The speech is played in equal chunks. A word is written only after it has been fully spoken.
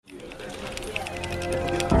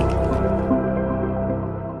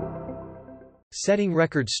Setting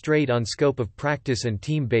Records Straight on Scope of Practice and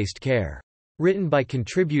Team-Based Care. Written by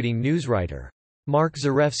contributing newswriter Mark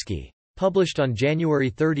Zarefsky. Published on January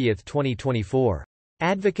 30, 2024.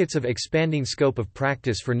 Advocates of expanding scope of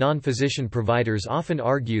practice for non-physician providers often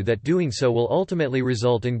argue that doing so will ultimately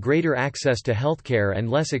result in greater access to healthcare and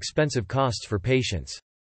less expensive costs for patients.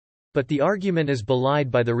 But the argument is belied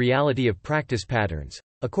by the reality of practice patterns.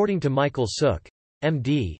 According to Michael Sook,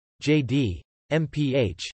 MD, JD,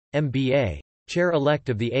 MPH, MBA, Chair-elect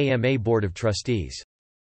of the AMA Board of Trustees.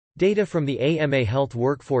 Data from the AMA Health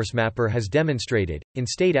Workforce Mapper has demonstrated, in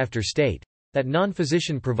state after state, that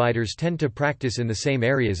non-physician providers tend to practice in the same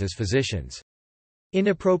areas as physicians.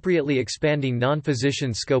 Inappropriately expanding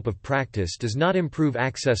non-physician scope of practice does not improve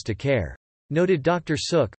access to care, noted Dr.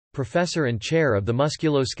 Sook, professor and chair of the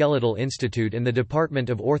Musculoskeletal Institute in the Department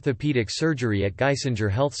of Orthopedic Surgery at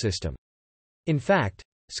Geisinger Health System. In fact,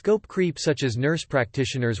 scope creep such as nurse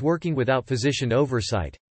practitioners working without physician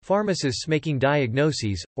oversight, pharmacists making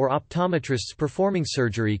diagnoses, or optometrists performing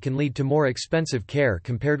surgery can lead to more expensive care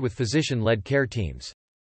compared with physician-led care teams.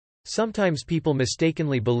 Sometimes people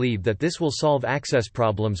mistakenly believe that this will solve access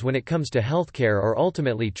problems when it comes to healthcare or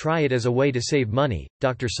ultimately try it as a way to save money,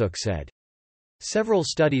 Dr. Sook said. Several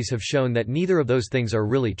studies have shown that neither of those things are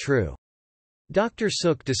really true. Dr.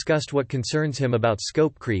 Sook discussed what concerns him about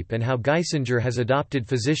scope creep and how Geisinger has adopted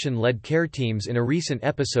physician-led care teams in a recent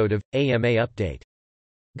episode of AMA Update.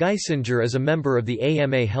 Geisinger is a member of the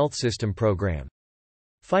AMA Health System program.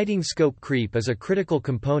 Fighting scope creep is a critical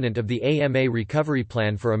component of the AMA Recovery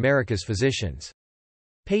Plan for America's physicians.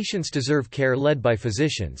 Patients deserve care led by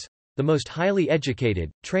physicians, the most highly educated,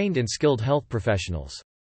 trained and skilled health professionals.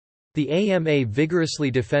 The AMA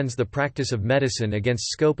vigorously defends the practice of medicine against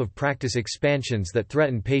scope of practice expansions that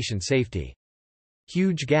threaten patient safety.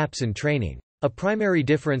 Huge gaps in training. A primary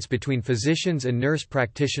difference between physicians and nurse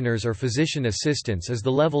practitioners or physician assistants is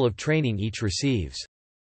the level of training each receives.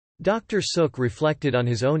 Dr. Sook reflected on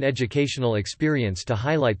his own educational experience to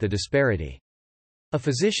highlight the disparity. A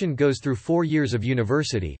physician goes through 4 years of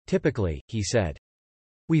university, typically, he said.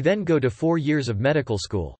 We then go to 4 years of medical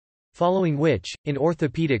school. Following which, in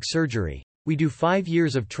orthopedic surgery, we do 5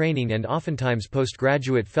 years of training and oftentimes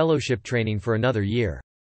postgraduate fellowship training for another year.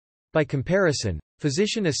 By comparison,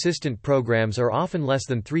 physician assistant programs are often less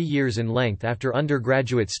than 3 years in length after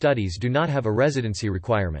undergraduate studies do not have a residency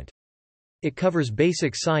requirement. It covers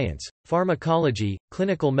basic science, pharmacology,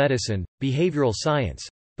 clinical medicine, behavioral science,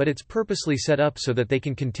 but it's purposely set up so that they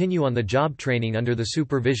can continue on-the-job training under the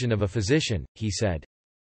supervision of a physician, he said.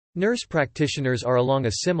 Nurse practitioners are along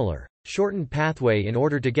a similar, shortened pathway in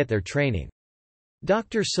order to get their training.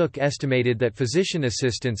 Dr. Sook estimated that physician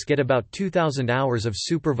assistants get about 2,000 hours of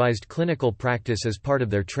supervised clinical practice as part of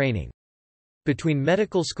their training. Between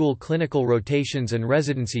medical school clinical rotations and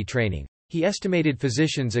residency training, he estimated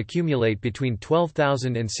physicians accumulate between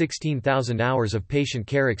 12,000 and 16,000 hours of patient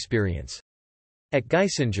care experience. At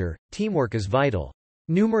Geisinger, teamwork is vital.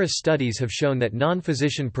 Numerous studies have shown that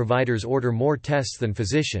non-physician providers order more tests than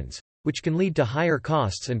physicians, which can lead to higher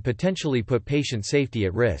costs and potentially put patient safety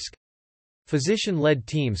at risk. Physician-led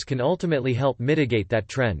teams can ultimately help mitigate that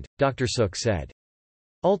trend, Dr. Sook said.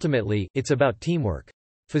 Ultimately, it's about teamwork.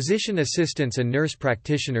 Physician assistants and nurse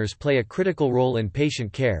practitioners play a critical role in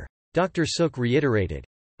patient care, Dr. Sook reiterated,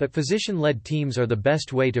 but physician-led teams are the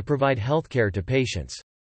best way to provide healthcare to patients.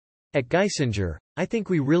 At Geisinger, I think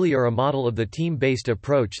we really are a model of the team-based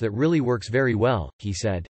approach that really works very well, he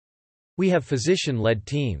said. We have physician-led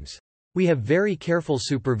teams. We have very careful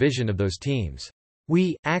supervision of those teams.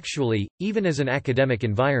 We, actually, even as an academic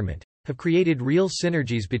environment, have created real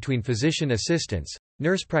synergies between physician assistants,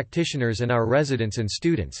 nurse practitioners and our residents and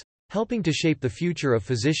students, helping to shape the future of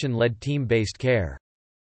physician-led team-based care.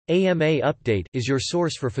 AMA Update is your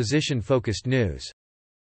source for physician-focused news.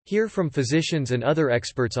 Hear from physicians and other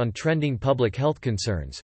experts on trending public health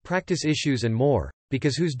concerns, practice issues and more,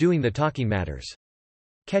 because who's doing the talking matters.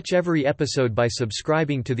 Catch every episode by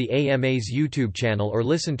subscribing to the AMA's YouTube channel or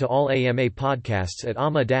listen to all AMA podcasts at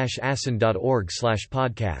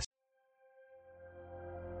ama-asin.org/podcast.